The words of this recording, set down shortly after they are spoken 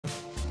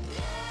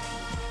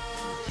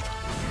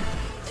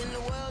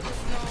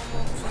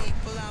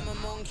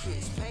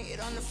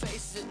on the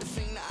faces of the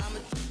thing that I'm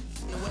a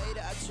the way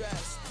that I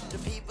dress, the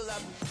people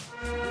I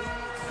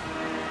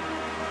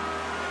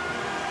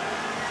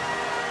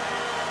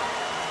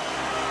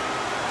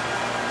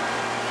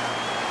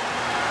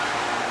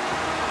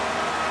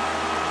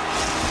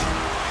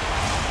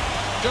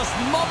Just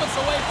moments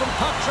away from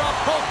puck drop,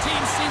 both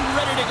teams seem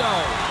ready to go.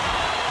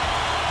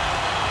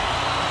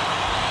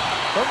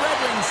 The Red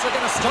Wings are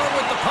going to start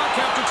with the puck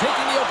after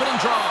taking the opening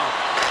draw.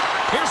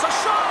 Here's a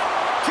shot.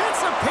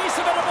 Gets a piece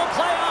of it and will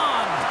play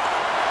on.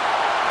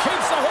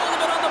 Keeps a hold of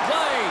it on the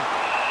play.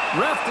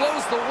 Ref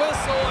blows the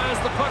whistle as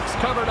the puck's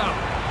covered up.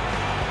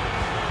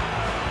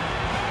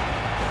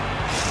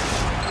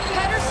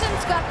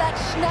 Pettersson's got that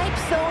snipe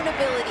zone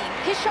ability.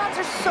 His shots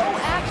are so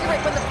accurate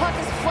when the puck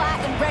is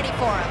flat and ready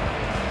for him.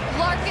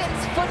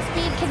 Larkin's foot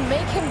speed can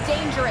make him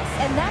dangerous,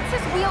 and that's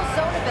his wheel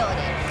zone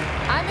ability.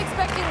 I'm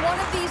expecting one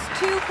of these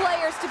two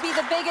players to be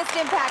the biggest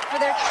impact for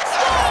their...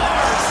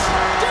 Scores!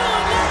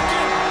 Dylan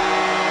Larkin!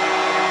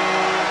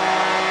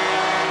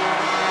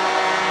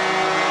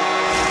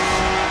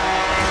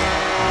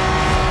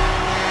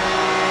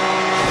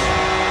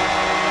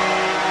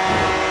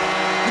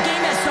 The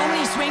game has so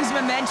many swings of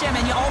momentum,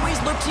 and you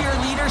always look to your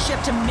leadership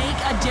to make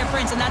a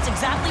difference, and that's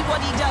exactly what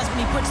he does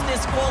when he puts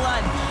this goal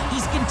on.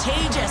 He's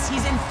contagious.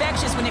 He's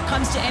infectious when it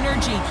comes to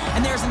energy,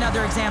 and there's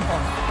another example.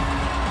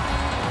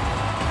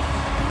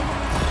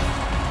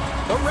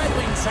 The Red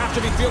Wings have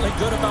to be feeling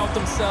good about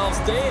themselves.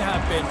 They have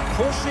been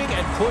pushing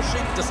and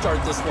pushing to start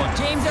this one.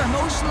 James, they're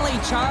emotionally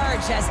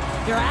charged as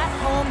they're at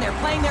home, they're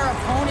playing their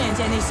opponent,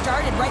 and they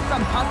started right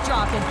from puck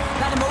drop, and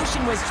that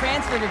emotion was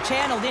transferred or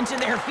channeled into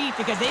their feet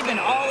because they've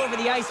been all over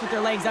the ice with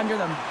their legs under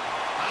them.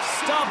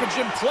 Stoppage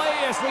in play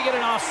as we get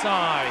an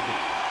offside.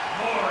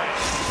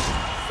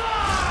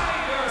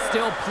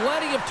 Still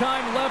plenty of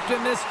time left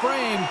in this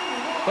frame.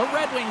 The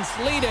Red Wings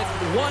lead it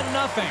 1-0.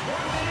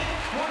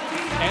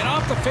 And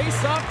off the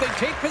face-off, they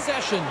take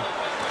possession.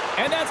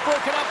 And that's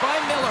broken up by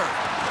Miller.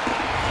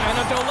 And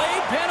a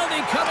delayed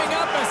penalty coming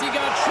up as he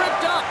got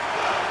tripped up.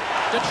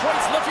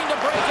 Detroit's looking to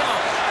break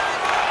out.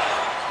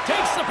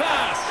 Takes the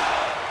pass.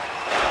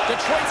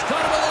 Detroit's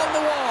got him along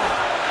the wall.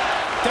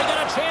 They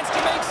got a chance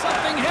to make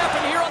something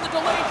happen here on the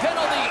delayed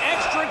penalty.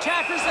 Extra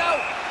attackers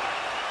out.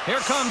 Here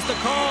comes the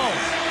call.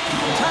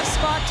 Tough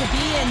spot to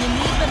be in. You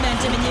need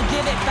momentum, and you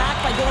give it back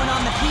by going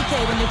on the PK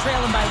when you're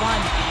trailing by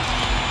one.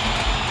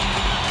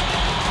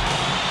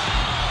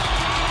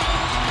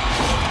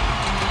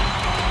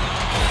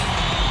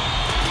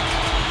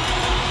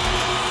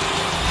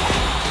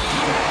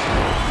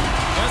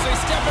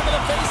 Into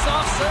the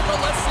face-off circle.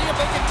 Let's see if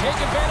they can take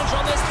advantage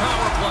on this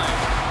power play.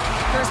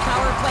 First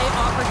power play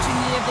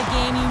opportunity of the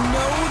game. You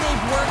know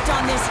they've worked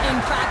on this in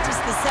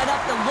practice, the setup,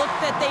 the look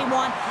that they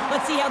want.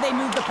 Let's see how they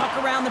move the puck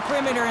around the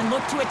perimeter and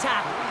look to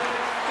attack.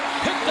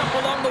 Picked up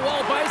along the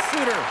wall by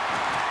Suter.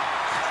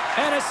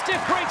 And a stiff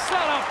break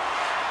setup.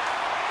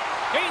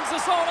 Gains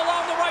the zone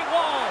along the right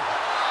wall.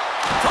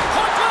 From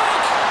point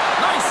blank.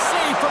 Nice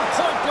save from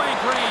point blank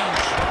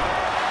range.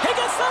 He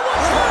gets that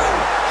one too.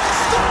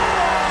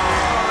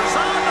 Scores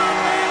on the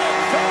man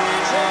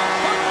advantage and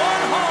put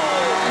one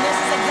home. And this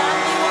is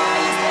exactly why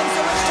you spend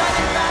so much time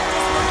in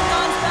practice working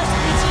on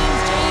specialty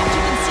teams, James.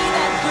 You can see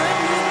that good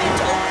movement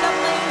to open up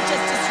lanes,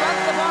 just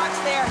disrupt the box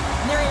there,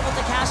 and they're able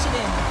to cash it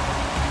in.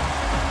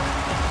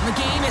 The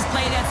game is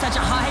played at such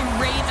a high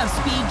rate of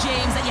speed,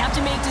 James, that you have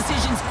to make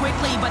decisions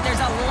quickly, but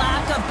there's a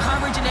lack of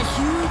coverage and a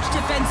huge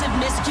defensive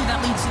miscue that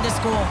leads to this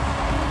goal.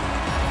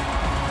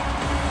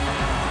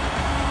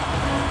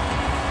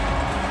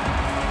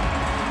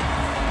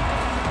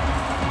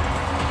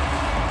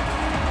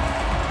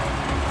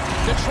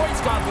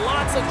 Detroit's got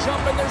lots of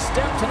jump in their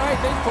step tonight.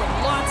 They've put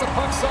lots of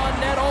pucks on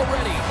net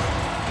already.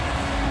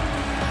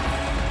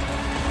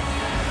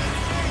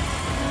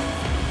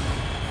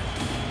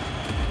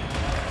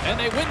 And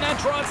they win that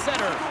draw at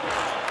center.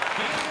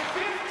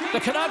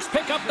 The Canucks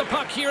pick up the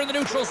puck here in the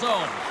neutral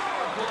zone.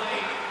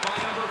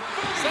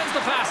 Sends the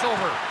pass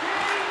over.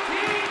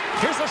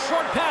 Here's a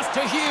short pass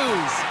to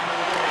Hughes.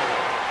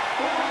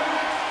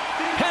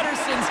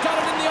 Pettersson's got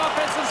it in the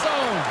offensive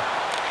zone.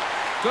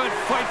 Good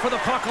fight for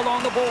the puck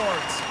along the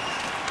boards.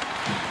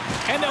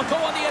 And they'll go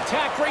on the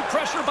attack. Great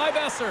pressure by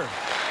Besser.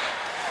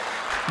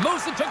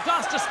 Moves it to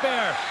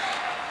Gostisbehere.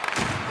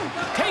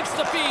 Takes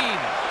the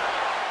feed.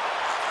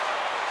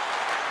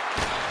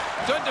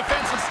 Good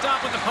defensive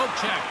stop with the poke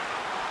check.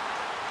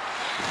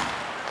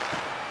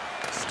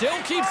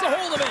 Still keeps a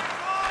hold of it.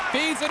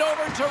 Feeds it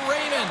over to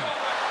Raymond.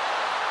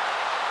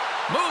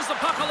 Moves the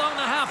puck along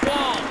the half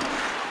wall.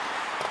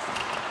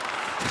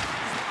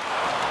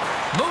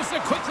 Moves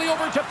it quickly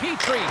over to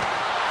Petrie.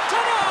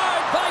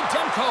 Denied by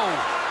Demko.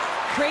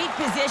 Great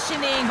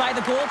positioning by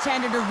the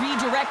goaltender to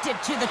redirect it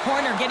to the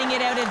corner, getting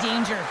it out of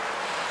danger.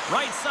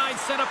 Right side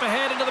set up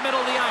ahead into the middle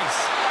of the ice.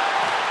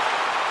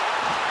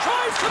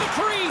 Drives to the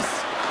crease.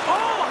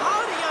 Oh,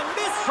 how do you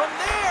miss from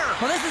there?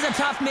 Well, this is a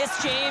tough miss,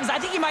 James. I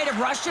think he might have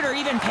rushed it or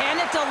even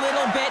panicked a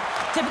little bit.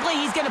 Typically,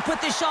 he's going to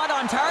put this shot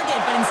on target,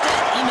 but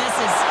instead, he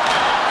misses.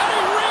 And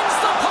he rings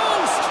the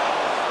post.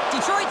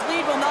 Detroit's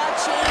lead will not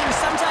change.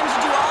 Sometimes you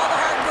do all the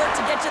hard work to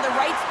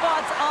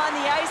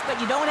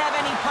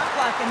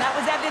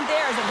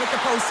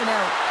missing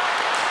out.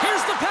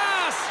 Here's the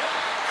pass.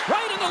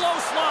 Right in the low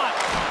slot.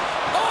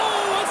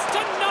 Oh, it's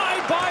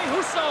denied by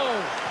Husso.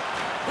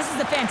 This is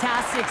a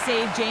fantastic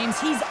save, James.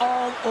 He's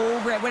all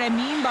over it. What I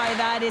mean by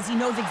that is he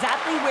knows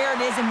exactly where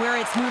it is and where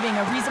it's moving.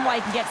 A reason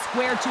why he can get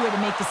square to it and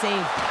make the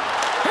save.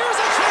 Here's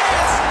a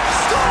chance.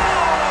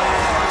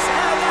 Scores!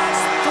 And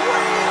that's 3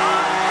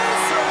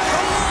 unanswered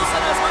goals.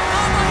 And as my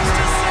mom likes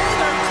to say,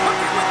 they're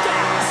cooking with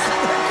gas.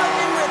 They're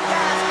cooking with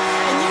gas.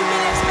 And you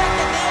can expect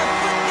that they have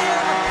put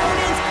their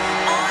opponents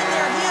on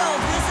their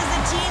heels. This is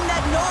a team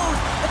that knows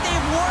that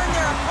they've worn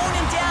their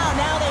opponent down.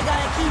 Now they got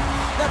to keep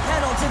the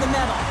pedal to the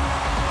metal.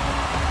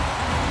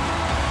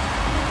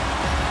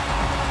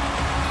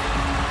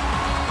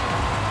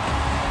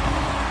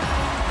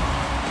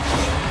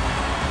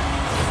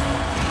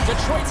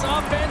 Detroit's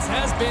offense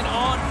has been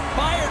on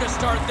fire to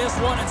start this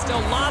one, and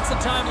still lots of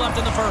time left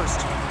in the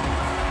first.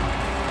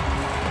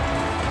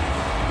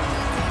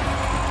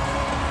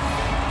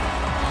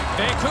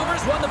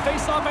 Vancouver's won the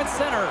faceoff at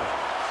center.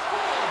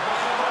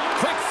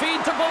 Quick feed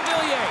to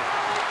Beauvillier.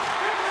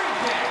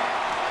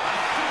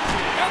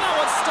 And that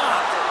one's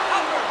stopped.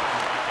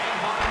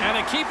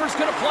 And the keeper's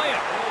going to play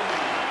it.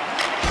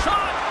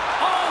 Shot!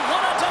 Oh,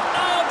 what a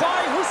denial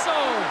by Husso!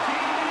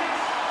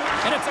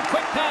 And it's a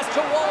quick pass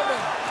to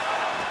Walden.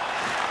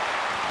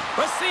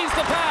 Receives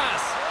the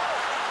pass.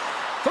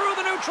 Through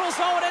the neutral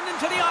zone and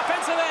into the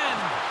offensive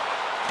end.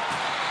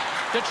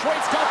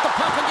 Detroit's got the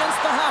puck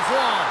against the half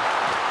wall.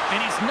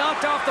 And he's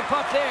knocked off the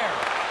puck there.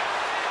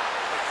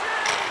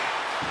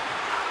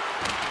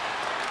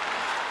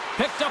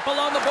 Picked up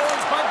along the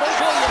boards by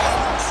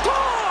Beauvillier.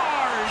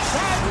 Scores!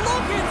 And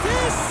look at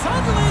this.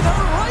 Suddenly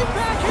they're right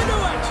back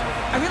into it.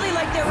 I really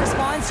like their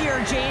response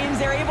here, James.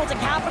 They're able to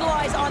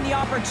capitalize on the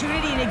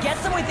opportunity, and it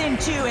gets them within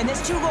 2. And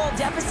this 2-goal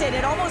deficit,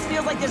 it almost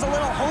feels like there's a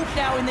little hope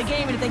now in the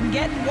game. And if they can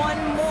get one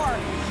more,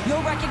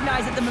 you'll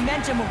recognize that the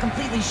momentum will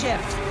completely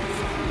shift.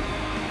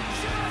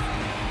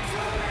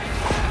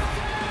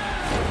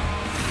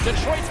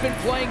 Detroit's been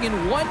playing in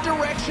one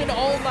direction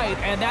all night,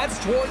 and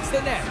that's towards the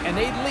net. And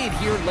they lead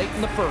here late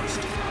in the first.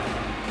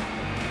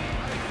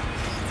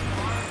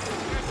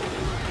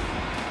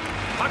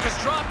 Puck is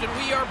dropped, and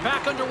we are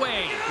back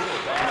underway.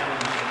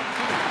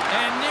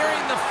 And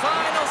nearing the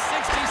final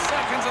 60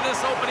 seconds of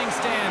this opening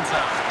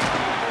stanza.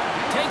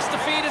 Takes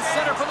the feed at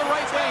center from the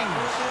right wing.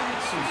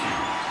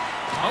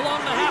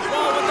 Along the half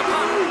wall with the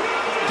puck.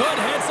 Good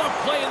heads-up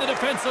play in the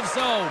defensive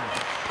zone.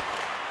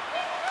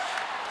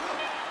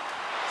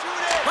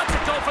 Lets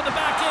it go for the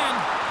back end.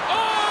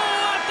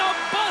 Oh, at the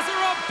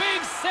buzzer, a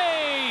big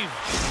save.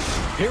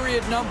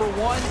 Period number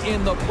 1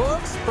 in the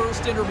books.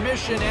 First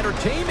intermission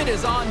entertainment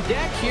is on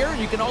deck here.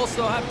 You can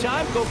also have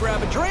time. Go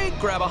grab a drink,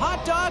 grab a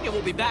hot dog, and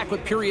we'll be back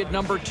with period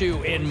number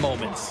 2 in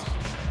moments.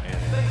 And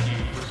thank you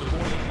for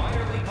supporting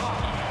minor league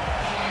hockey.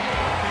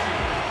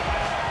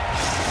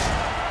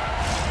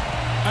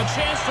 A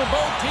chance for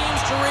both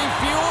teams to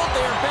refuel.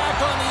 They're back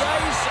on the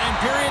ice, and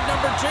period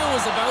number 2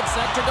 is about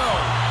set to go.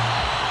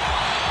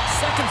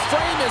 Second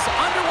frame is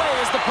underway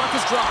as the puck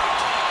is dropped.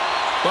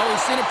 Well,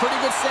 we've seen a pretty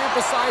good sample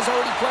size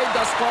already played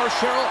thus far.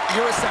 Cheryl,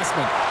 your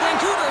assessment.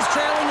 Vancouver's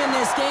trailing in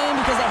this game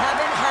because they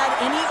haven't had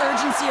any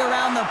urgency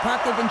around the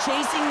puck. They've been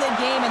chasing the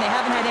game, and they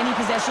haven't had any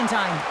possession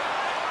time.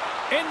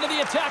 Into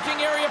the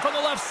attacking area from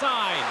the left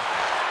side.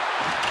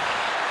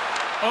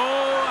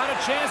 Oh, had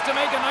a chance to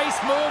make a nice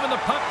move, and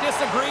the puck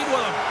disagreed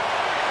with him.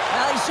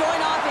 Well, he's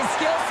showing off his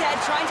skill set,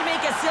 trying to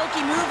make a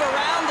silky move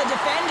around the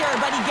defender,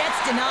 but he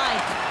gets denied.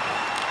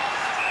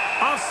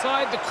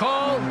 Offside the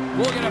call.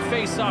 We'll get a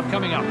face-off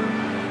coming up.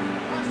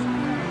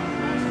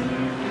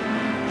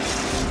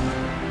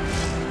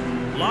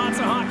 Lots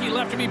of hockey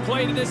left to be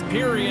played in this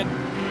period.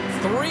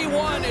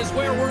 3-1 is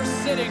where we're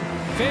sitting.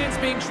 Fans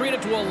being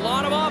treated to a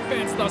lot of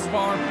offense thus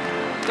far.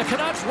 The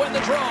Canucks win the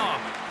draw.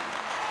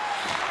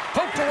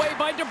 Poked away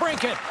by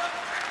DeBrincat.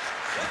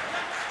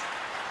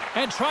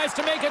 And tries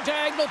to make a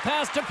diagonal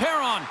pass to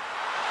Perron.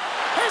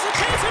 Here's a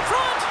chance in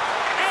front!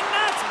 And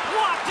that's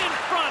blocked in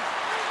front!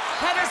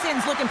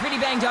 Pettersson's looking pretty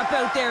banged up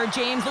out there,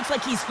 James. Looks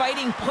like he's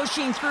fighting,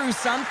 pushing through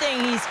something.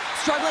 He's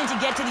struggling to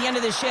get to the end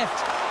of the shift.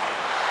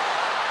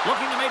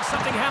 Looking to make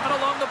something happen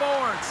along the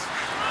boards.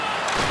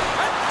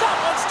 And that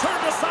one's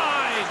turned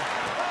aside.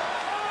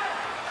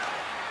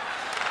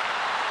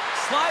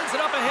 Slides it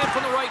up ahead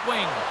from the right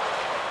wing.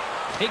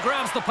 He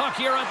grabs the puck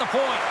here at the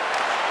point.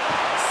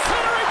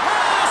 Centering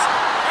pass!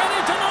 And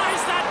he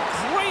denies that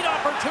great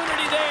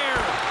opportunity there.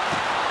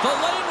 The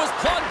lane was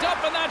plugged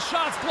up and that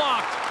shot's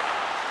blocked.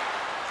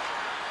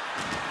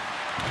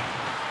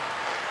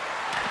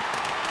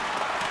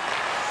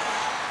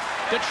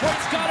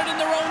 Detroit's got it in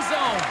their own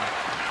zone.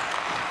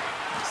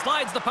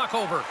 Slides the puck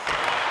over.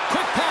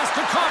 Quick pass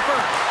to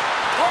Comfort.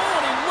 Oh,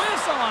 and he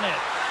whiffs on it.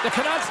 The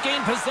Canucks gain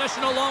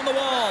possession along the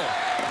wall.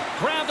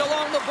 Grabbed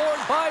along the board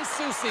by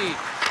Soucy.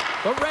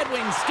 The Red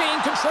Wings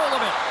gain control of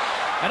it.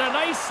 And a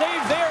nice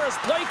save there as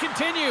play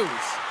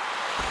continues.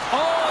 Oh,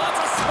 that's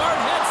a smart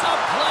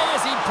heads-up play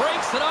as he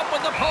breaks it up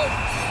with the poke.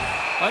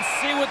 Let's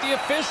see what the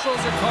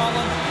officials are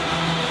calling.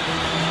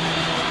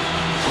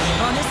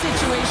 Well, in this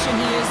situation,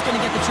 he is going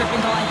to get the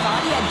tripping goal. I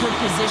thought he had good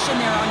position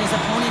there on his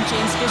opponent,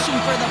 James, fishing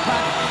for the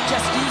puck.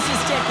 Just used his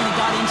stick and it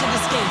got into the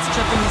skates.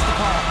 Tripping is the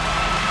call.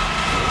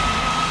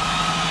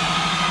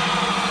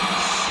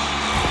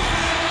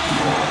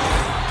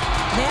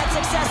 They had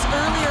success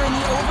earlier in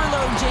the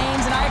overload,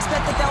 James, and I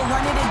expect that they'll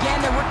run it again.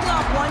 They're working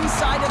off one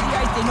side of the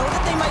ice. They know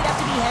that they might have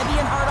to be heavy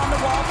and hard on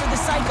the wall for the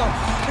cycle.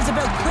 It's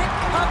about quick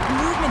puck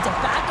movement to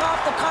back off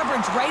the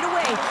coverage right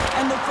away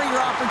and look for your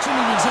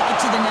opportunity to take it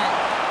to the net.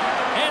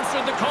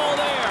 Answered the call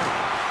there.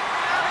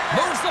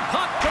 Moves the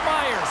puck to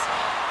Myers.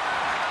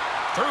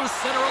 Through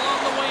center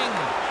along the wing.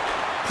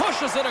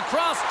 Pushes it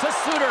across to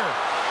Suter.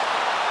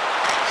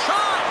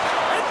 Shot!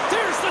 And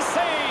there's the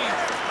save!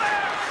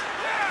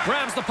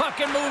 Grabs the puck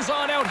and moves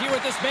on out here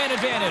with this man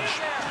advantage.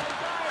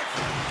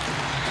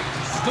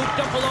 Scooped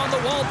up along the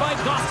wall by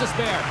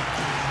Gostisbehere.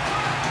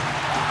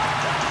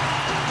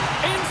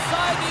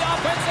 Inside the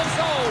offensive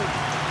zone.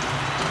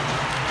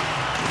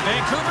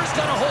 Vancouver's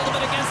got a hold of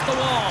it against the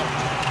wall.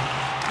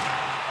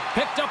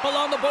 Picked up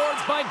along the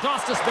boards by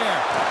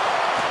Gostisbehere.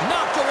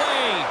 Knocked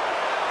away.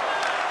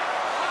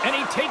 And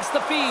he takes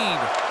the feed.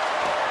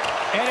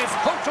 And it's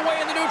poked away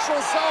in the neutral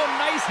zone.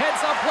 Nice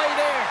heads-up play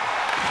there.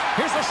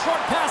 Here's a short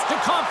pass to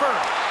Comfer.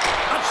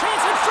 A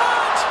chance in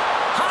front!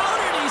 How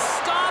did he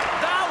stop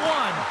that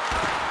one?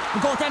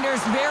 The goaltender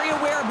is very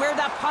aware of where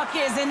that puck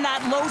is in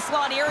that low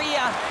slot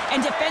area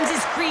and defends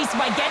his crease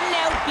by getting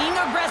out, being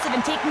aggressive,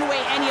 and taking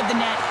away any of the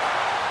net.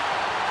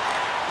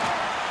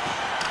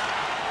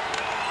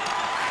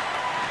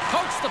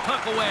 Pokes the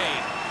puck away.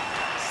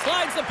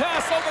 Slides the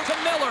pass over to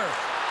Miller.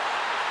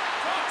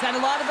 He's had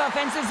a lot of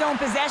offensive zone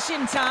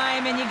possession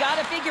time, and you got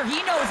to figure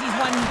he knows he's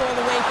one goal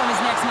away from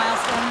his next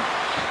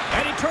milestone.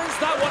 And he turns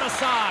that one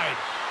aside.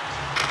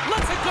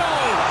 Lets it go.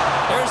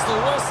 There's the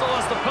whistle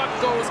as the puck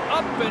goes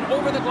up and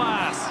over the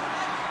glass.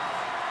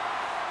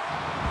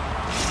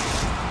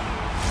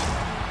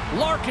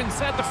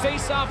 Larkin's at the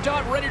face-off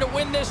dot, ready to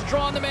win this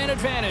draw on the man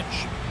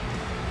advantage.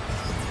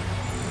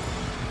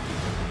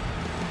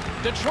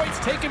 Detroit's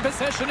taking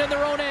possession in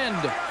their own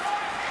end.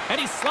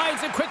 And he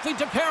slides it quickly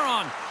to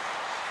Perron.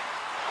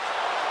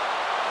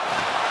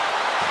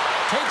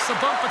 Takes a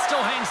bump, but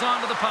still hangs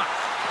on to the puck.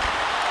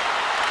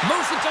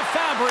 Moves it to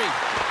Fabry.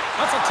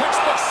 That's a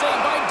textbook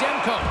save by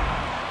Demko.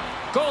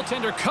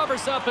 Goaltender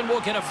covers up and will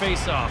get a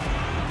face-off.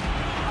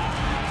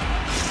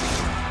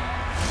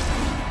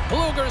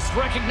 Bluegers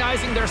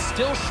recognizing they're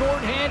still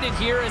short-handed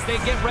here as they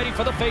get ready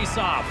for the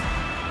face-off.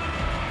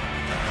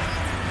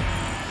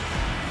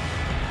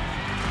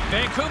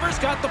 Vancouver's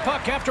got the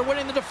puck after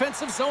winning the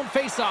defensive zone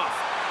face-off.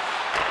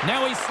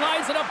 Now he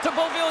slides it up to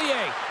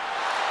Beauvillier.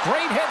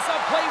 Great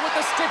heads-up play with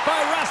the stick by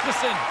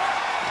Rasmussen.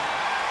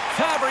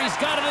 Fabry's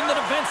got it in the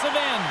defensive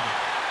end.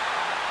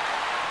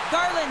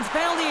 Garland's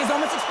penalty is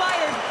almost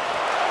expired.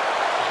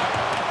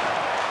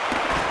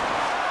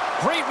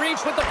 Great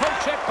reach with the poke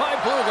check by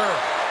Blueger.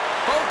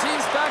 Both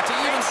teams back to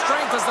even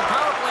strength as the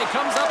power play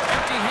comes up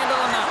empty-handed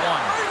on that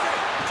one.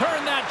 Turn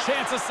that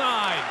chance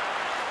aside.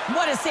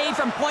 What a save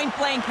from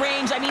point-blank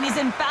range. I mean, he's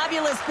in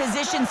fabulous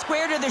position,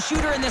 square to the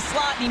shooter in the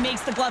slot, and he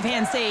makes the glove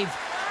hand save.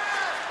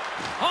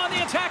 On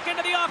the attack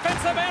into the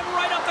offensive end,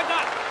 right up the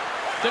gut.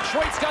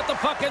 Detroit's got the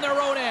puck in their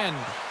own end.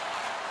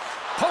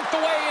 Poked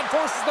away and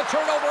forces the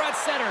turnover at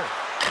center.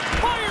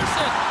 Fires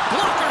it!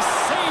 Blocker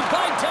saved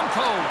by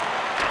Demko.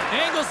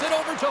 Angles it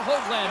over to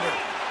Höglander.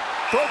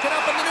 Broken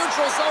up in the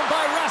neutral zone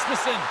by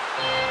Rasmussen.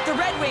 The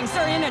Red Wings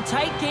are in a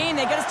tight game.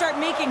 They got to start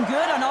making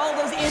good on all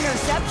those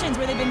interceptions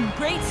where they've been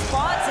great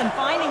spots and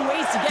finding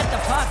ways to get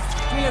the puck.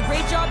 Doing a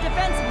great job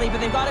defensively, but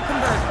they've got to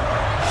convert.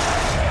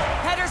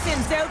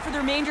 Pedersen's out for the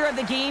remainder of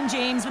the game,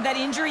 James, with that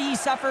injury he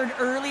suffered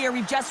earlier.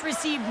 We've just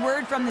received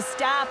word from the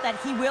staff that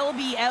he will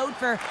be out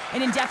for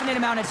an indefinite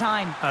amount of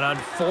time. An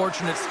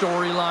unfortunate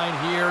storyline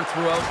here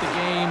throughout the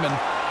game, and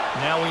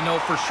now we know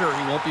for sure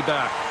he won't be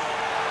back.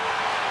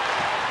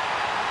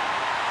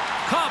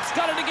 Kopp's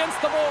got it against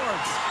the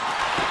boards.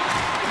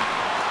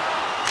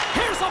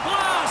 Here's a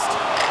blast!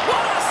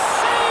 What a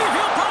save!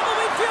 He'll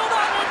probably feel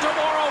that one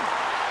tomorrow.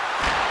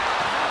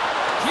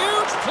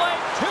 Huge play,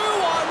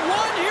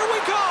 2-on-1, here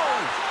we go!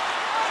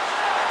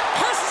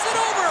 Passes it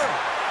over!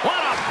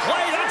 What a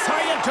play, that's how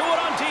you do it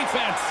on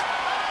defense!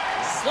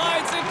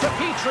 Slides into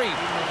Petrie.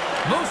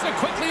 Moves it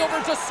quickly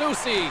over to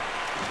Soucy.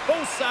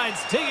 Both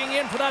sides digging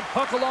in for that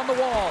puck along the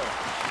wall.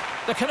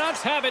 The Canucks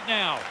have it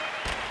now.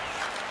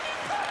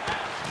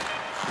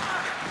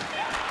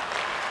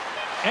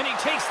 And he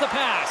takes the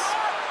pass.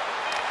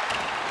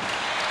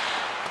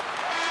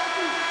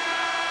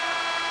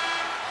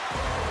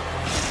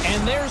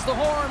 And there's the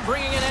horn,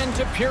 bringing an end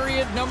to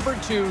period number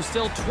 2.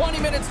 Still 20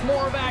 minutes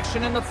more of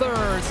action in the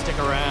third. Stick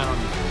around.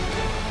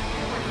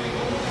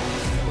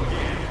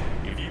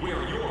 If you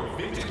wear your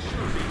vintage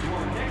jersey to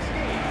our next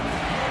game.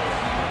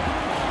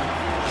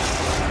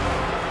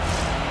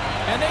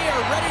 And they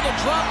are ready to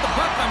drop the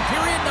puck on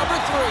period number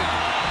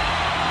 3.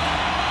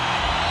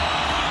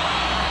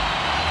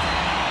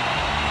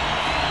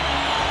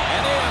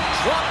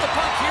 Drop the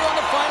puck here on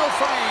the final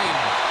frame.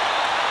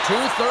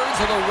 2/3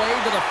 of the way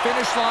to the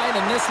finish line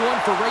in this one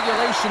for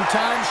regulation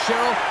time.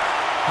 Cheryl,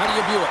 how do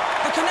you view it?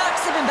 The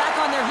Canucks have been back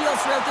on their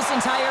heels throughout this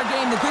entire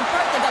game. The good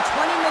part, they got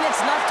 20 minutes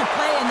left to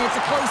play, and it's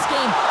a close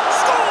game.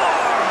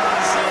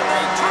 Scores! And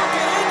they tuck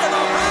it into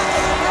the back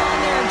of the net. On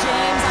there,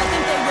 James. I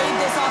think they waved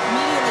this off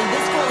immediately.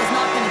 This goal is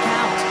not going to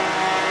count.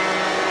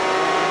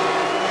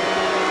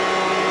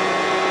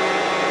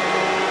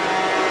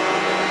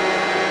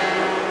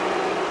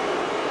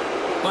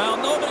 Well,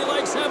 nobody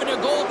likes having a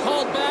goal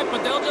called back,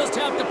 but they'll just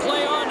have to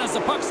play on as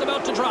the puck's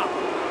about to drop.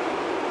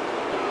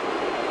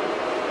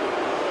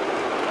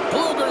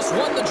 Bluegers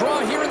won the draw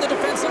here in the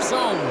defensive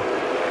zone.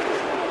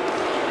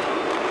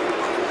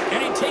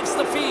 And he takes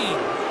the feed.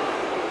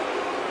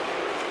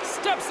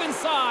 Steps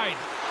inside.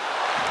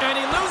 And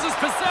he loses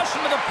possession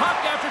of the puck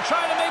after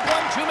trying to make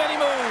one too many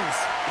moves.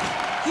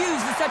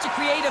 Hughes is such a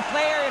creative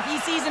player. If he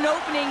sees an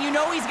opening, you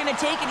know he's going to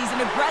take it. He's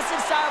an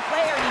aggressive style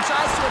player, and he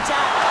tries to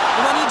attack.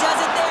 But when he does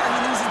it there, he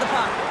loses the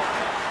puck.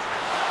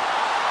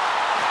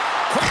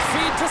 Quick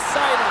feed to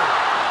Sider.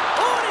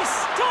 Oh, and he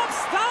stops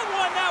that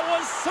one. That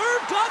was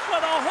served up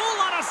with a whole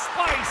lot of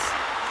spice.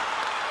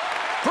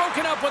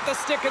 Broken up with the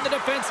stick in the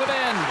defensive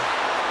end.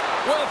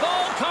 With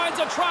all kinds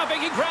of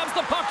traffic, he grabs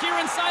the puck here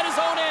inside his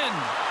own end.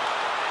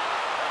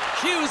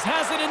 Hughes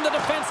has it in the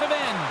defensive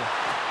end.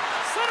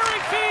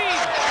 Centering feed.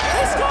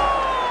 He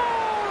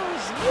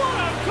scores! What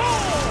a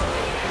goal!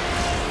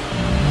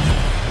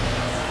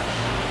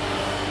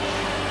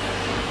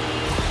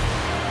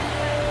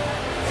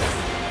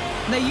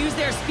 They used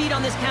their speed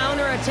on this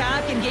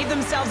counter-attack and gave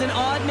themselves an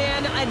odd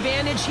man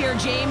advantage here,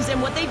 James.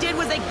 And what they did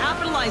was they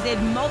capitalized. They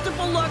had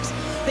multiple looks.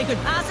 They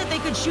could pass it, they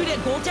could shoot it.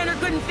 Goaltender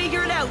couldn't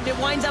figure it out, and it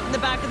winds up in the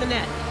back of the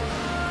net.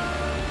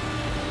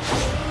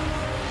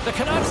 The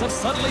Canucks have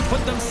suddenly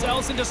put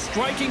themselves into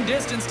striking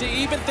distance to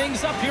even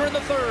things up here in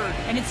the third.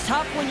 And it's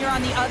tough when you're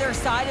on the other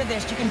side of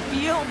this. You can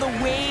feel the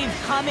wave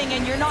coming,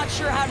 and you're not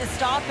sure how to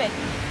stop it.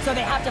 So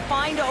they have to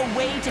find a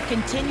way to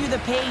continue the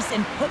pace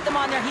and put them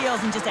on their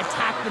heels and just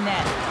attack the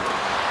net.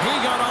 He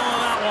got all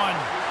of that one.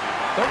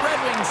 The Red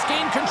Wings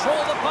gain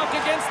control of the puck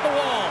against the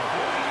wall.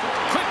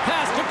 Quick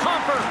pass to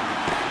Comper.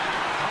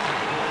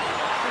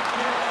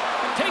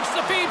 Takes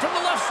the feed from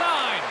the left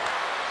side.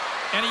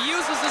 And he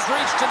uses his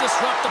reach to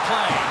disrupt the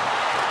play.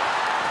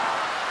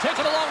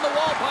 Taken along the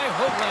wall by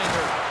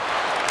Höglander.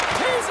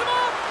 Tees him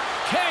up.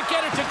 Can't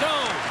get it to go.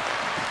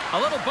 A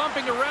little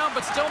bumping around,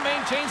 but still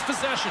maintains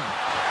possession.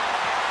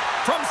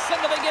 From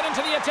center, they get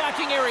into the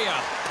attacking area.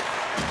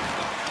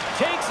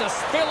 Takes a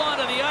spill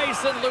onto the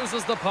ice and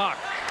loses the puck.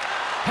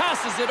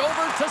 Passes it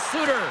over to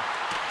Suter.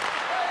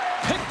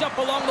 Picked up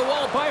along the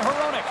wall by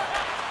Hronek.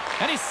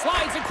 And he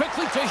slides it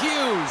quickly to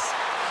Hughes.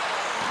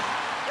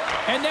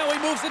 And now he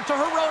moves it to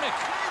Hronek.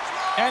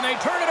 And they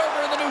turn it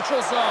over in the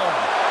neutral zone.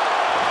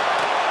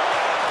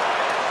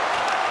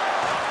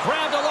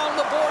 Grabbed along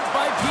the boards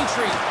by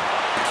Petrie.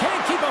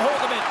 Can't keep a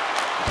hold of it.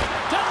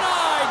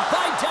 Denied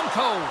by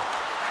Demko.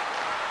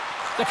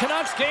 The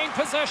Canucks gain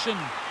possession.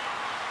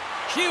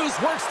 Hughes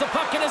works the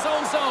puck in his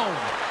own zone.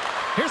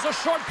 Here's a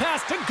short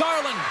pass to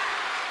Garland.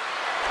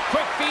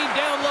 Quick feed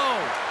down low.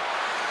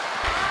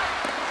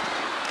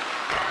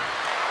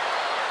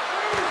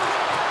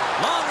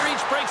 Long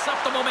reach breaks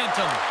up the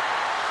momentum.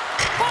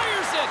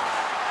 Fires it.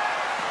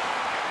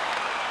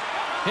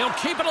 He'll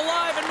keep it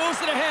alive and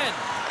moves it ahead.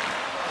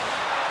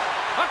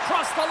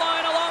 Across the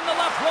line along the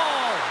left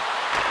wall.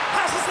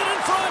 Passes it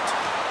in front.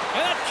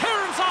 And it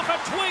caroms off a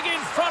twig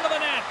in front of the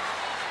net.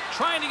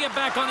 Trying to get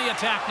back on the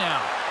attack now.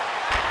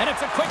 And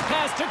it's a quick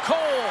pass to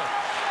Cole.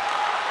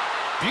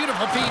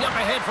 Beautiful feed up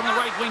ahead from the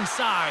right wing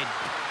side.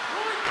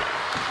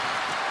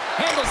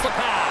 Handles the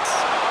pass.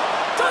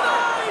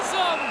 Denies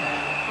him!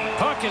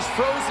 Puck is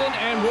frozen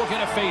and we'll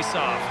get a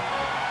face-off.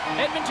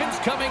 Edmonton's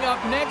coming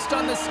up next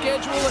on the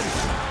schedule.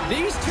 And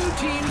these two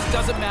teams,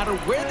 doesn't matter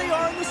where they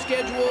are in the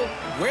schedule,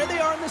 where they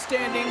are in the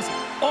standings,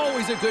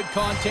 always a good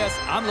contest.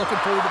 I'm looking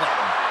forward to that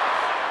one.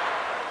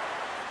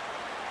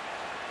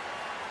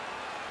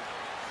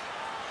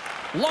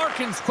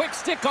 Larkin's quick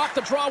stick off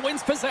the draw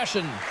wins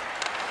possession.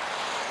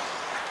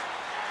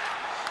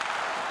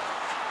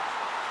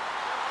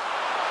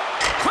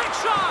 Quick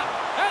shot!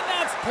 And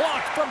that's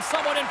blocked from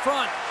someone in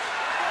front.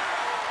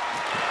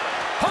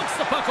 Pokes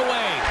the puck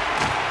away.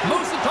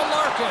 Moves it to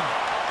Larkin.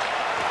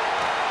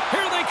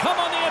 Here they come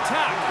on the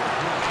attack.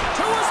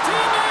 To his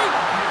teammate!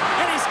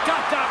 And he's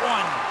got that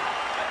one.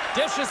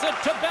 Dishes it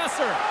to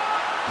Besser.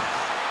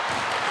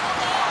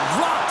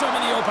 Rocked him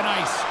in the open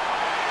ice.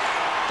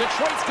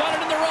 Detroit's got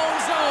it in their own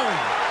zone.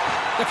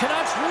 The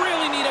Canucks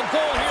really need a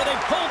goal here. They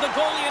pulled the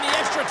goalie and the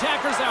extra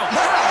attackers out.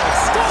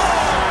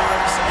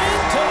 Scores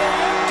into the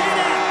empty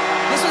net.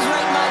 This was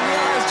right in my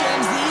wheelhouse,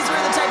 James. These were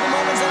the type of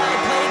moments that I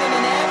played in,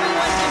 and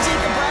everyone can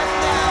take a breath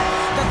now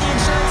that the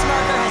insurance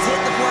marker has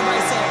hit the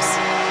 4x6.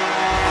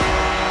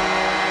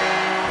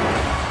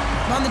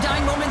 On the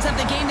dying moments of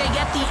the game, they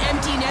get the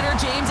empty netter,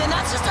 James, and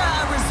that's just a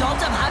result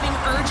of having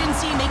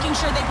urgency, making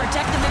sure they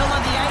protect the middle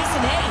of the ice,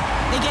 and hey,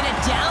 they get it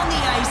down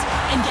the ice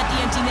and get the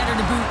empty netter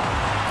to boot.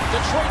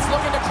 Detroit's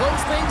looking to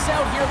close things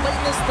out here late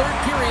in this third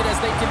period as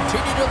they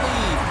continue to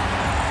lead.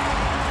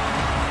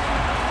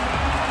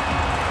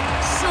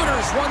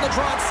 Sooners run the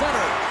draw at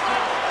center.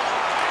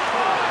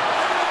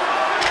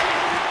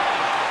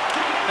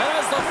 And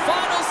as the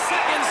final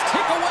seconds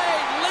tick away,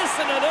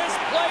 listen to this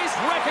place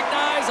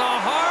recognize a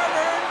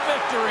hard-earned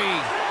victory.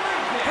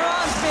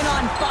 Perron's been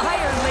on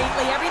fire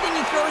lately. Everything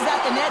he throws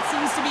at the net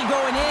seems to be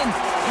going in.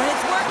 When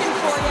it's working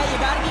for you, you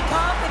got to be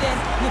confident.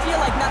 You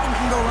feel like nothing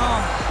can go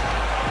wrong.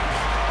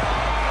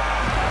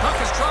 Puck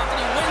is dropped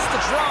and he wins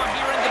the draw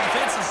here in the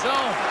defensive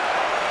zone.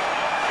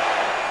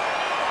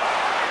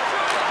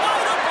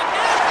 Wide open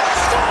net.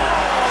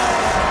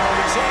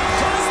 Scores! He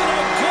does it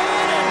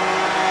again and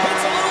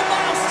hits a little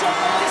milestone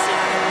while he's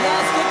at it.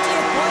 Yeah, it's good to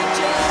your point,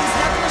 James.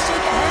 Nothing to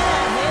shake a head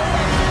at. Hey,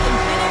 I mean, he can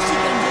finish, he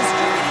can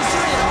distribute. He's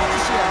doing it all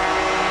this year.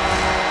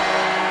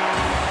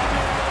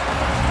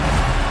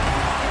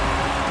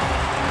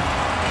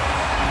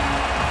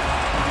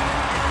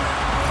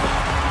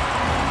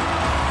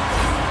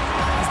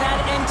 As that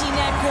empty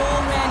net goal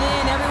went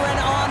in, everyone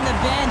on the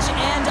bench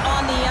and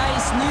on the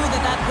ice knew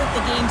that that put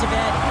the game to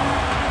bed.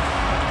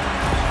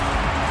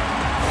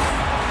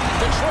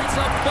 Detroit's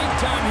up big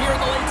time here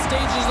in the late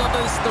stages of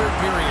this third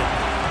period.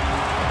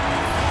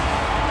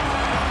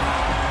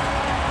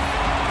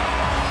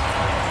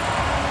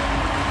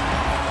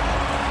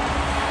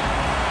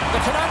 The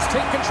Canucks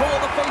take control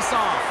of the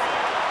faceoff.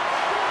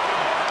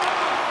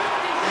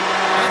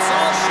 That's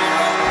all she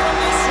wrote from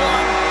this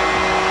one.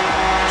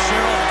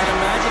 Cheryl, I can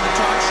imagine the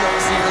talk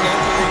shows here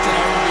locally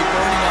tonight will be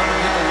burning up and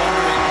people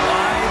wondering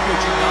why would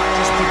you not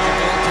just put your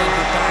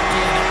goaltender back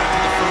in after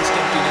the first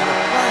empty netter?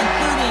 Well,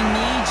 including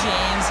me,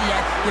 James.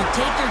 You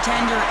take your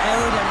tender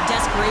out of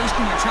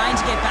desperation. You're trying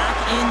to get back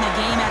in the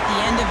game at the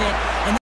end of it. And